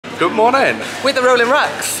Good morning. We're the Rolling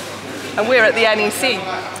Rucks and we're at the NEC.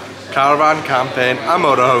 Caravan, Camping and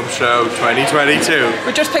Motorhome Show 2022.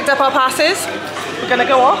 We just picked up our passes. We're going to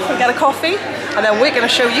go off and get a coffee and then we're going to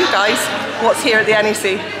show you guys what's here at the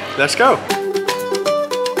NEC. Let's go.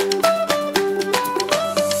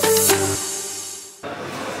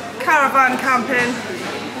 Caravan, Camping,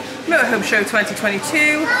 Motorhome Show 2022,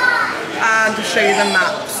 and to show you the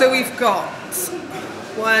map. So we've got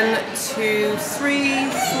 1, 2, 3,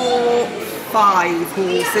 4, 5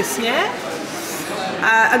 halls this year.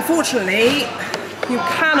 Unfortunately, you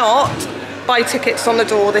cannot buy tickets on the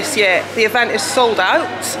door this year. The event is sold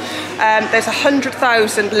out. There's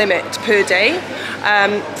 100,000 limit per day.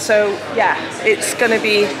 So yeah, it's going to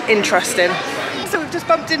be interesting. So we've just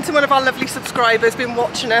bumped into one of our lovely subscribers, been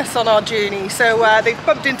watching us on our journey. So they've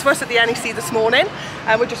bumped into us at the NEC this morning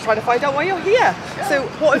and we're just trying to find out why you're here. Yeah. So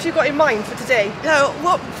what have you got in mind for today? Yeah,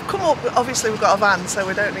 well, come up, obviously we've got a van so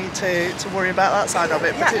we don't need to worry about that side of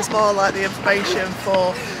it, but it's more like the information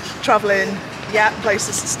for travelling,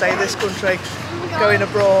 places to stay in this country, going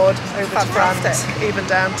abroad, over to France, even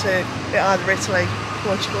down to either Italy,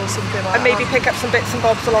 Portugal, something like that. And maybe pick up some bits and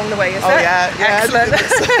bobs along the way, is it? Yeah. Excellent.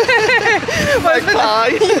 Well,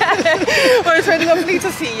 it's really lovely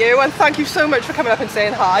to see you and thank you so much for coming up and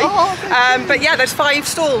saying hi. Oh, but yeah, there's 5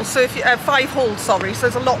 stalls, so if you, 5 halls, sorry, so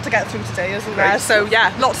there's a lot to get through today, isn't there? So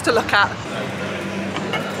yeah, lots to look at.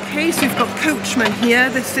 Okay, so we've got Coachman here.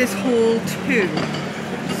 This is hall 2.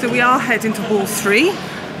 So we are heading to hall 3,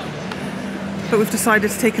 but we've decided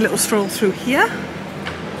to take a little stroll through here.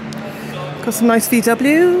 Got some nice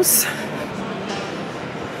VWs.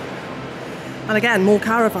 And again, more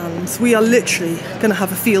caravans. We are literally going to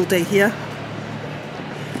have a field day here.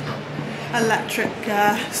 Electric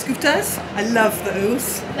scooters. I love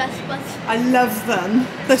those. Vespas. I love them.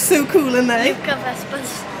 They're so cool, aren't they? You've got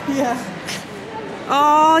Vespas. Yeah.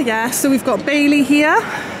 Oh yeah, so we've got Bailey here.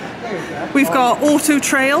 We've got Auto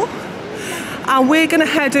Trail. And we're going to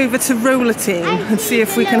head over to Roller Team and see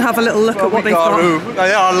if we can have a little look at what they've got.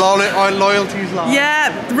 Our loyalties lie.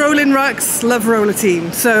 Yeah, Rolling Rucks love Roller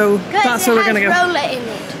Team, so that's where we're going to go. Roller in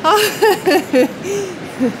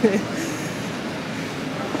it.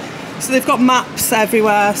 So they've got maps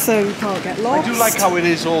everywhere, so you can't get lost. I do like how it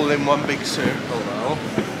is all in one big circle though.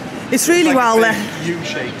 It's really well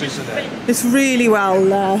U-shaped, isn't it? It's really well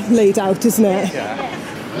laid out, isn't it? Yeah.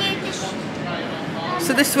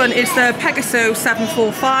 So this one is the Pegaso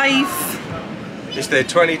 745. It's their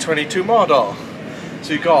 2022 model.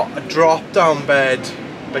 So you've got a drop-down bed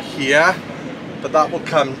here, but that will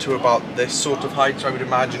come to about this sort of height. So I would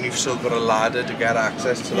imagine you've still got a ladder to get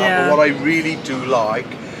access to that. Yeah. But what I really do like,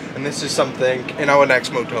 and this is something in our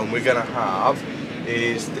next motorhome we're going to have,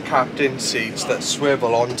 is the captain seats that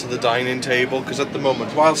swivel onto the dining table. Because at the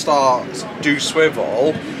moment, whilst ours do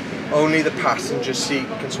swivel, only the passenger seat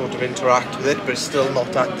can sort of interact with it, but it's still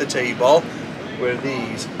not at the table, where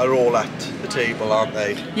these are all at the table, aren't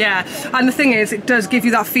they? Yeah, and the thing is, it does give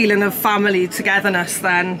you that feeling of family togetherness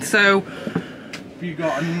then, so... You've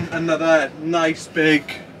got another nice big...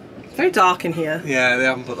 It's very dark in here. Yeah, they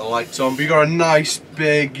haven't put the lights on, but you've got a nice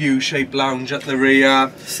big U-shaped lounge at the rear.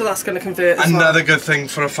 So that's going to convert as Another well. good thing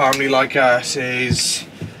for a family like us is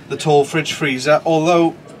the tall fridge freezer,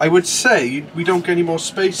 although I would say we don't get any more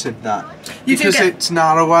space in that. Because it's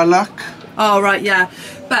narrower, look. Oh right, yeah.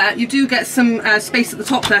 But you do get some space at the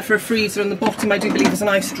top there for a freezer, and the bottom I do believe is an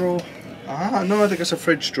ice drawer. Ah, no, I think it's a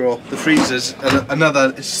fridge drawer. The freezer's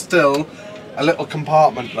is still a little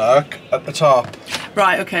compartment, look, at the top.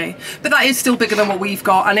 Right, okay. But that is still bigger than what we've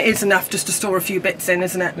got, and it is enough just to store a few bits in,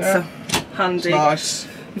 isn't it? Yeah. So, handy. It's nice.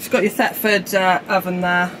 You've got your Thetford oven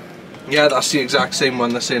there. Yeah, that's the exact same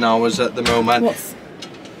one that's in ours at the moment. What's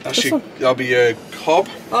That'll be a hob.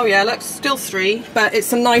 Oh yeah, look, still 3, but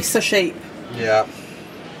it's a nicer shape. Yeah.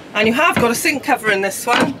 And you have got a sink cover in this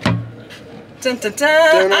one. Dun, dun,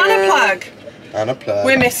 dun. And a plug. And a plug.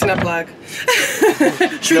 We're missing a plug.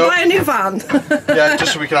 Should we buy a new van? Yeah,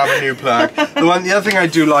 just so we can have a new plug. The other thing I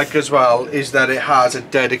do like as well is that it has a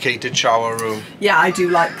dedicated shower room. Yeah, I do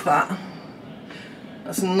like that.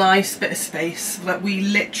 That's a nice bit of space that we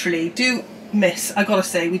literally do miss. I gotta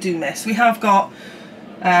say, we do miss. We have got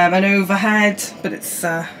an overhead, but it's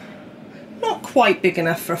not quite big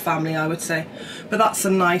enough for a family, I would say. But that's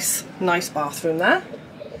a nice bathroom there.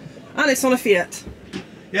 And it's on a Fiat.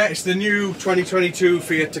 Yeah, it's the new 2022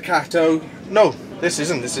 Fiat Ducato. No, this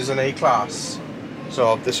isn't. This is an A-Class.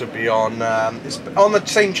 So this would be on, it's on the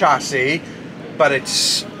same chassis, but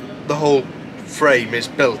it's the whole frame is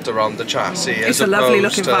built around the chassis. It's a lovely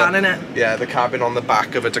looking van, isn't it? Yeah, the cabin on the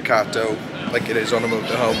back of a Ducato, like it is on a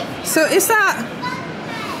motorhome. So is that...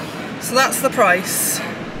 So that's the price.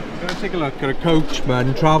 We're going to take a look at a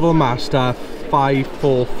Coachman Travel Master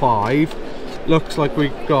 545. Looks like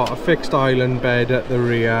we've got a fixed island bed at the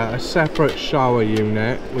rear, a separate shower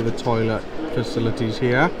unit with a toilet facilities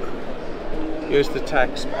here. Here's the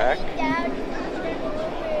tech spec.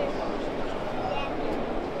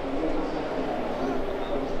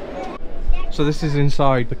 So this is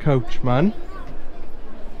inside the Coachman.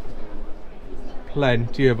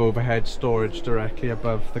 Plenty of overhead storage directly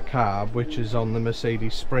above the cab, which is on the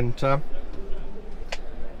Mercedes Sprinter.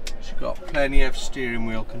 She's got plenty of steering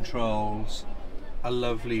wheel controls, a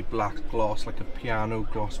lovely black gloss, like a piano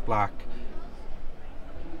gloss black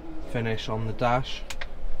finish on the dash.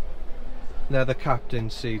 Leather captain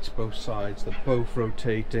seats both sides that both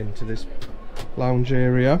rotate into this lounge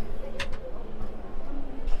area.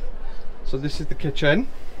 So this is the kitchen.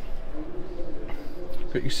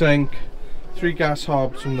 Got your sink, 3 gas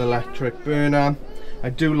hobs from the electric burner. I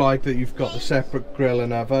do like that you've got the separate grill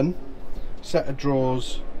and oven. Set of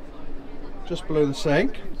drawers just below the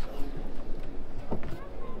sink.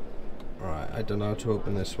 Right, I don't know how to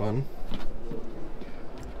open this one.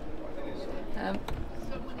 There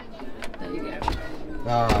you go.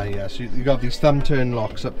 Ah yes, you got these thumb turn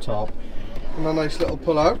locks up top and a nice little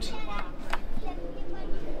pull out.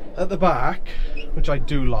 At the back, which I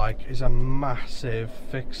do like, is a massive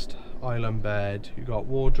fixed island bed. You've got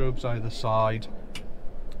wardrobes either side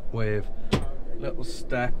with little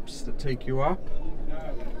steps that take you up.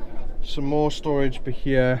 Some more storage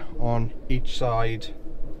here on each side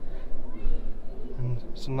and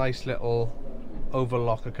some nice little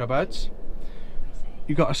overlocker cupboards.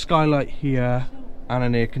 You've got a skylight here and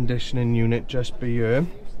an air conditioning unit just here,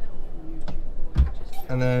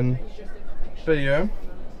 and then here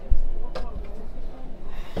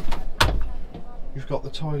you've got the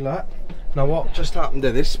toilet. Now what just happened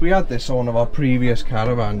to this, we had this on one of our previous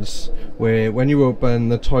caravans, where when you open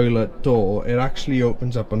the toilet door it actually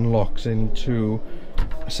opens up and locks into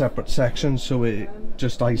a separate section, so it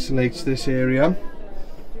just isolates this area.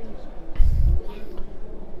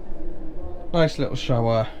 Nice little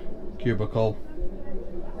shower cubicle.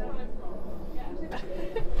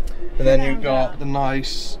 And then you've got the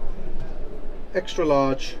nice extra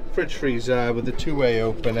large fridge freezer with the 2-way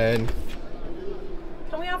opening.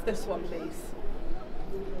 Can we have this one, please?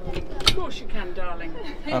 Of course you can, darling.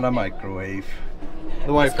 And a microwave.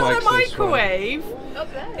 The wife It's got likes a this one. microwave,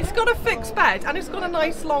 it's got a fixed bed, and it's got a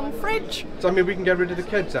nice long fridge. So I mean we can get rid of the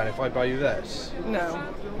kids then if I buy you this? No.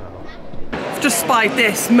 I've just spied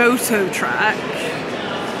this motorhome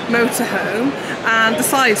and the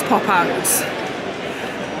sides pop out.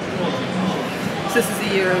 So this is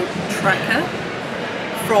a Euro Tracker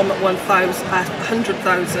from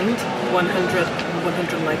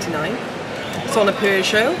 100,199. It's on a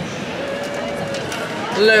Peugeot.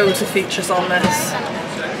 Loads of features on this.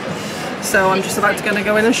 So I'm just about to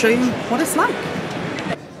go in and show you what it's like.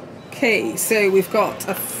 Okay, so we've got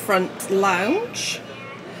a front lounge,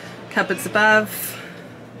 cupboards above,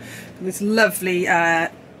 this lovely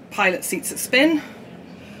pilot seats that spin.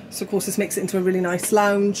 So of course this makes it into a really nice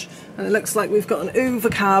lounge, and it looks like we've got an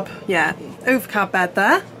overcab, overcab bed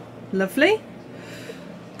there. Lovely.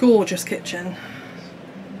 Gorgeous kitchen.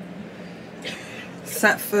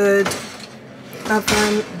 Setford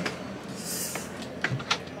oven.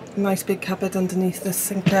 Nice big cupboard underneath the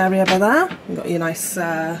sink area by there. You've got your nice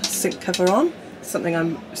sink cover on, something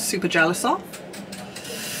I'm super jealous of.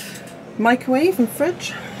 Microwave and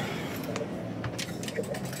fridge.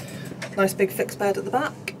 Nice big fixed bed at the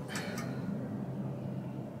back.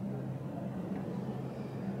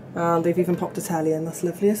 And they've even popped a telly in, that's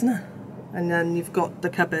lovely, isn't it? And then you've got the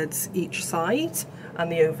cupboards each side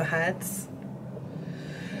and the overheads.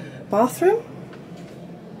 Bathroom.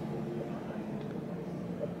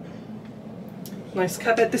 Nice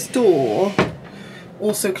cupboard. This door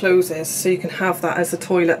also closes, so you can have that as a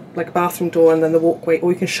toilet, like a bathroom door, and then the walkway,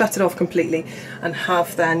 or you can shut it off completely and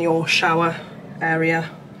have then your shower area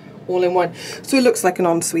all in one. So it looks like an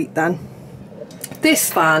ensuite then.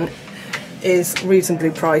 This van is reasonably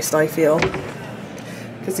priced, I feel,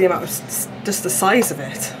 because the amount of, just the size of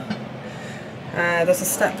it. There's a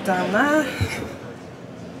step down there,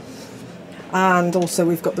 and also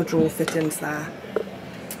we've got the drawer fittings there.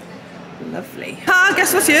 Lovely. Ah,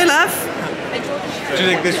 guess what's here, love? Do you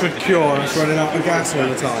think this would cure us running out of gas all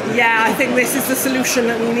the time? Yeah, I think this is the solution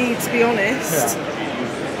that we need, to be honest.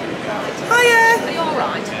 Hiya! Are you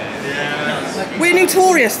alright? Yeah. We're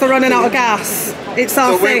notorious for running out of gas. It's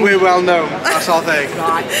our thing. We're well known, that's our thing.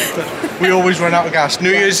 We always run out of gas.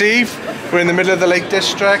 New Year's Eve, we're in the middle of the Lake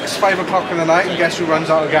District, it's 5 o'clock in the night, and guess who runs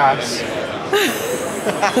out of gas?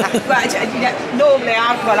 Well, normally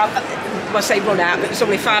I've got well, I say run out, but it's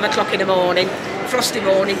only 5 o'clock in the morning, frosty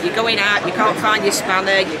morning, you're going out, you can't find your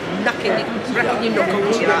spanner, you're breaking your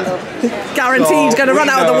knuckles, you know. Guaranteed, going to run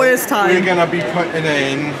out at the worst time. We're going to be putting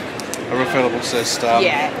in a refillable system.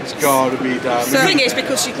 Yeah. It's got to be done. The thing is,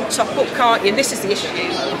 because you can top up, can't you? And this is the issue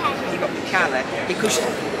you've got with Cara, because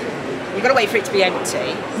you've got to wait for it to be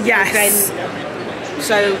empty. Yes. Then,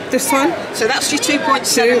 so this one? So that's your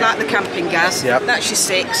 2.7, like the camping gas. Yep. That's your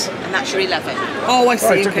 6, and that's your 11. Oh, I see.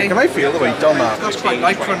 Right, okay. Can I feel the weight on that? That's quite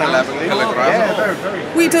light for an 11 kilogram. Yeah, very, very.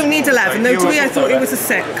 We don't need 11 though, do we? I thought it was a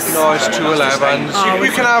 6. No, it's 2 11s.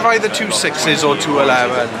 You can have either 2 6s or 2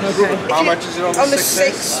 11s. Okay. How much is it on the the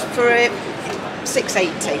 6 for it?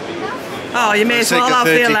 680. Oh, you may as well have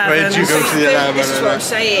the 11s. You go to the 11. This is what I'm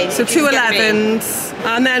saying. So 2 11s,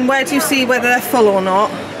 and then where do you see whether they're full or not?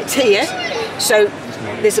 It's here. So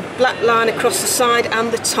there's a black line across the side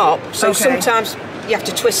and the top. So Okay. sometimes you have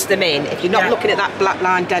to twist them in. If you're not looking at that black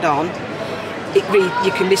line dead on,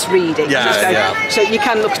 you can misread it. Yeah. So you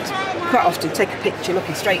can look quite often, take a picture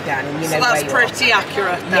looking straight down, and you know So where that's you pretty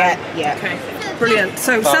accurate then. Yeah. Okay. Brilliant.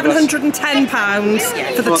 So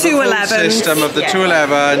 £710 for the 2 11s. System of the 2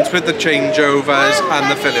 11s with the changeovers and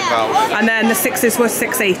the filling valve. And then the 6s were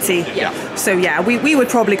 680. Yeah. So yeah, we would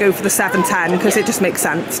probably go for the 710 because it just makes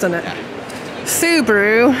sense, doesn't it?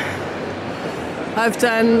 Subaru, I've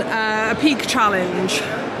done a peak challenge.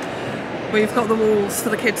 We've got the walls for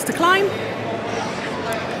the kids to climb.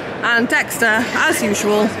 And Dexter, as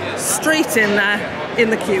usual, straight in there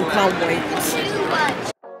in the queue, can't wait.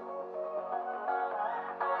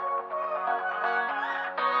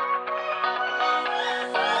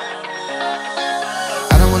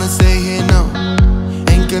 Stay here, no,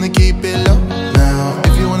 ain't gonna keep it low now.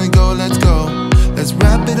 If you wanna go, let's go. Let's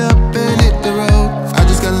wrap it up and hit the road. I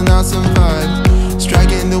just got an awesome vibe,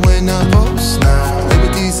 striking the winner post now.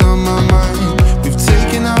 Liberty's on my mind. We've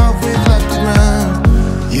taken off, we've left the ground.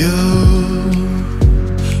 You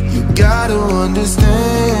gotta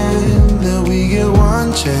understand that we get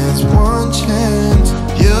one chance, one chance.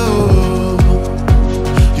 You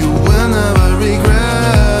will never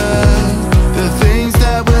regret the things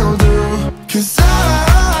that we'll do. 'Cause I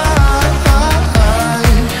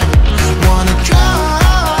wanna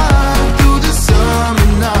drive through the summer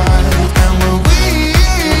night. And when we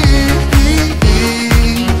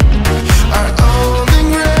are old and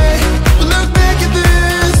gray, we'll look back at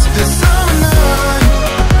this summer night.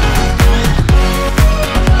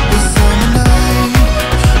 This summer night,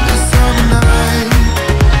 this summer night.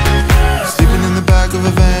 Sleeping in the back of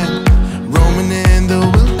a van, roaming in the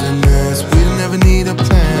wilderness. We don't ever need a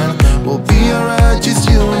plan. We'll be alright, just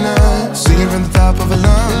you and I. Singing from the top of our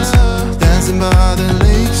lungs, dancing by the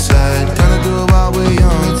lakeside. Gonna do it while we're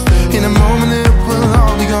young. In a moment it will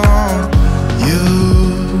all be gone. You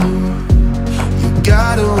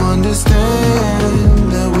gotta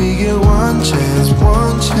understand that we get one chance,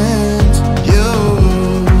 one chance.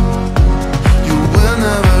 You will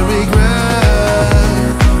never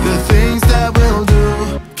regret the things that we'll do.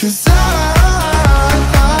 'Cause I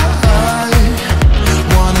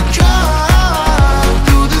wanna drive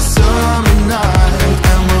through the summer night.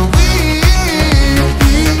 And when we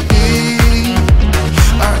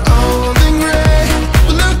are old and gray,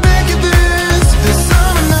 we'll look back at this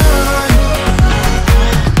summer night.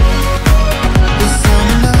 This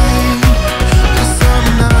summer night, this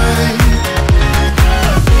summer night.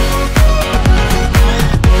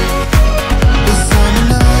 This summer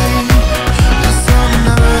night, this summer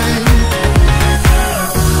night.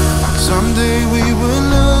 Someday we will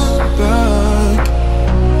look back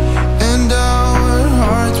and our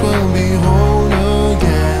hearts will be whole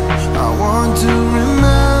again. I want to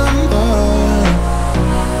remember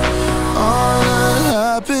all that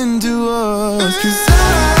happened to us. 'Cause I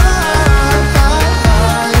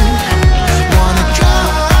wanna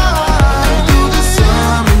drive through the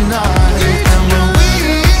summer night. And when we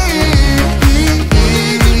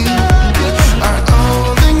are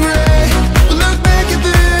old and gray, we'll look back at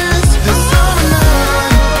this summer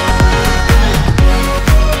night.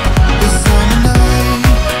 This summer night,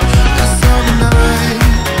 this summer night. This summer night,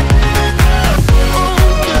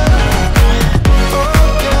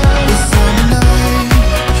 this summer night.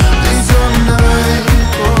 This summer night.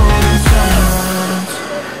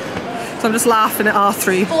 So I'm just laughing at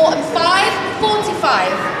R3. 4 and 5,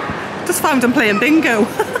 45. Just found him playing bingo.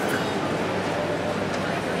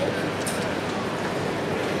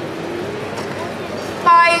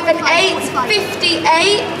 5 and 8,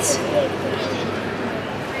 58.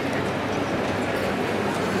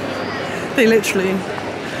 They literally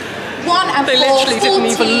 1 and 4, didn't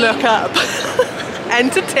even 14. look up.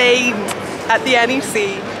 Entertained at the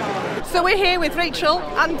NEC. So we're here with Rachel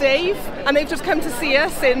and Dave, and they've just come to see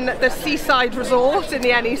us in the seaside resort in the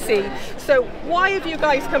NEC. So why have you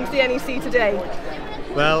guys come to the NEC today?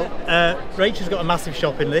 Well, Rachel's got a massive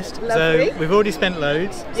shopping list. Lovely. So we've already spent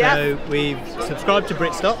loads. Yeah. So we've subscribed to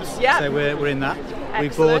Britstops. Yeah. So we're in that.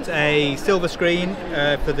 Excellent. We bought a silver screen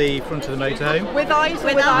for the front of the motorhome. With eyes or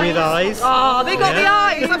with eyes? With eyes. Oh, they got the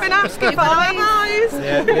eyes. I've been asking for eyes.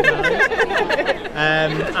 Yeah, with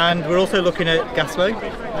eyes. And we're also looking at gas flow.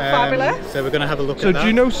 Fabulous. So we're going to have a look at So that. do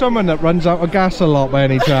you know someone that runs out of gas a lot by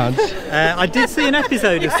any chance? I did see an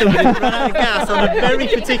episode of somebody who ran out of gas on a very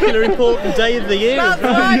particular important day of the year. That's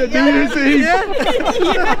right, yeah.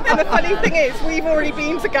 And the funny thing is, we've already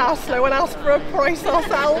been to Gaslow and asked for a price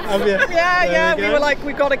ourselves. Have you? Yeah, There you we go. were like,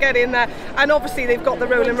 we've got to get in there. And obviously they've got the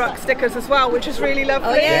Rolling Rucks stickers as well, which is really lovely.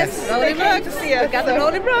 Oh yes, rolling They came rugs. to see us. We got the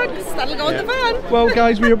rolling rugs. That'll go in the van. Well,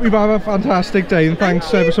 guys, we've had a fantastic day, and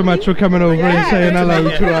thanks ever so much for coming over and saying hello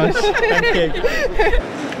to us. Thank you.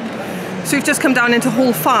 So we've just come down into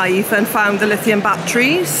Hall 5 and found the lithium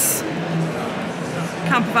batteries.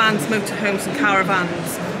 Camper vans, motorhomes and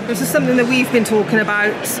caravans. This is something that we've been talking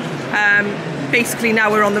about. Basically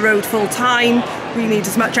now we're on the road full time. We need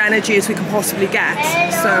as much energy as we can possibly get.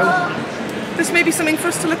 So this may be something for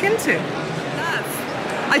us to look into.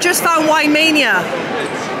 I just found Wine Mania.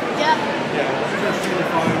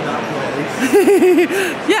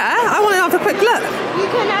 Yeah, I want to have a quick look. You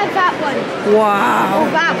can have that one. Wow.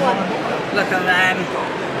 Or that one. Look at them.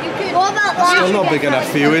 You can. Or that one. Still not big enough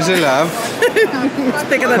for you, is it, love? It's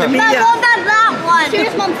bigger than a Or Mia. that one.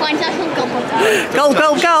 Choose one point. I shall go with that. Gulp,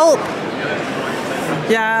 gulp, gulp.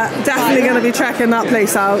 Yeah, definitely going to be checking that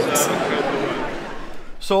place out.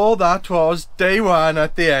 So that was day one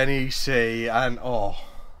at the NEC, and oh,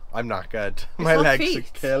 I'm knackered. My not legs feet.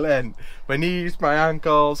 are killing. My knees, my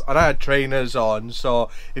ankles, and I had trainers on. So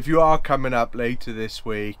if you are coming up later this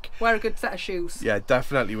week, Wear a good set of shoes. yeah,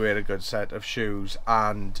 definitely wear a good set of shoes.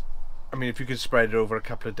 And I mean, if you could spread it over a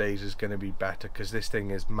couple of days, it's going to be better, because this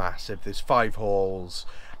thing is massive. There's 5 halls,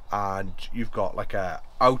 and you've got like a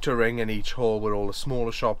outer ring in each hall where all the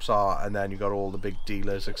smaller shops are, and then you've got all the big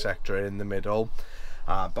dealers, etc., in the middle.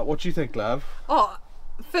 But what do you think, love? Oh,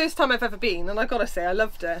 first time I've ever been, and I've got to say I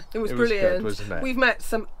loved it. It was It was good, brilliant. wasn't it? We've met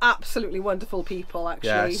some absolutely wonderful people, actually.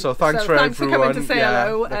 Yeah, so thanks for everyone coming to say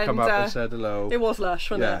hello. that come up and said hello. It was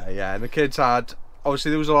lush, wasn't it? Yeah, and the kids had,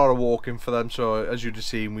 obviously there was a lot of walking for them, so as you'd have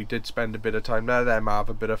seen, we did spend a bit of time there, them have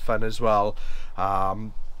a bit of fun as well.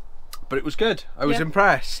 But it was good. I was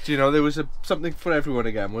impressed. You know, there was something for everyone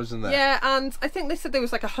again, wasn't there? Yeah, and I think they said there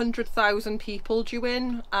was like 100,000 people due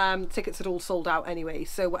in. Tickets had all sold out anyway,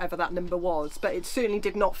 so whatever that number was. But it certainly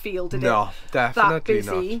did not feel, did No, it? definitely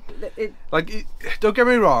that busy. Don't get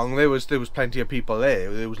me wrong, there was plenty of people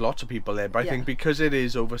there. There was lots of people there, but I Yeah. think because it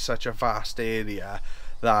is over such a vast area,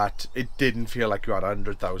 that it didn't feel like you had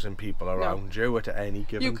 100,000 people around you at any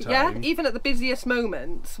given time. Yeah, even at the busiest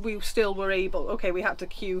moments, we still were able. Okay, we had to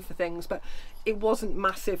queue for things, but it wasn't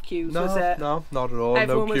massive queues, was it? No, not at all.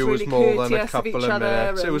 Everyone No queue was was really more than a courteous of couple each of other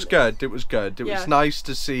minutes. It was and- good. It was good. It Yeah. was nice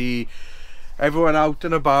to see everyone out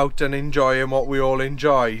and about and enjoying what we all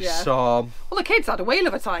enjoy. Yeah. So Well, the kids had a whale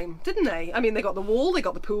of a time, didn't they? I mean, they got the wall, they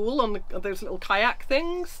got the pool on those little kayak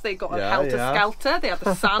things. They got a Yeah, helter-skelter. They had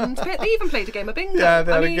the sand pit. They even played a game of bingo. yeah,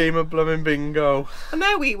 they had I a mean, game of blooming bingo. And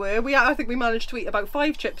there we were. I think we managed to eat about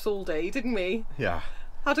 5 chips all day, didn't we? Yeah.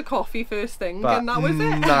 Had a coffee first thing, But and that was it.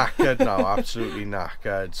 knackered now, absolutely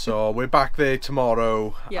knackered. So we're back there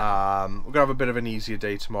tomorrow. Yeah. We're gonna have a bit of an easier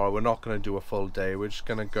day tomorrow. We're not gonna do a full day. We're just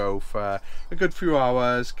gonna go for a good few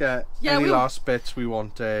hours, get any last bits we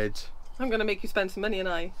wanted. I'm going to make you spend some money,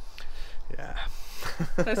 and Yeah.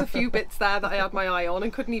 there's a few bits there that I had my eye on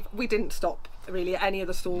and couldn't even, we didn't stop really at any of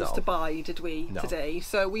the stalls No. to buy, did we, No. today?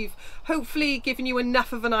 So we've hopefully given you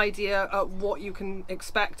enough of an idea of what you can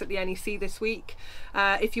expect at the NEC this week.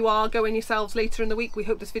 If you are going yourselves later in the week, we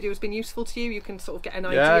hope this video has been useful to you. You can sort of get an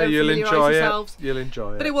idea Yeah, and you'll familiarise enjoy yourselves. it. You'll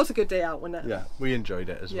enjoy it. But it was a good day out, wasn't it? Yeah, we enjoyed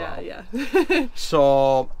it as well. Yeah.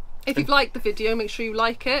 So, If you've liked the video, make sure you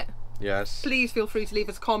like it. yes. Please feel free to leave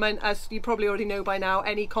us a comment. As you probably already know by now,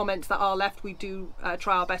 any comments that are left, we do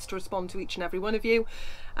try our best to respond to each and every one of you.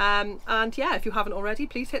 And yeah, if you haven't already,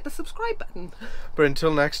 please hit the subscribe button. But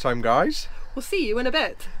until next time, guys. We'll see you in a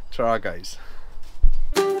bit. Ta-ra, guys.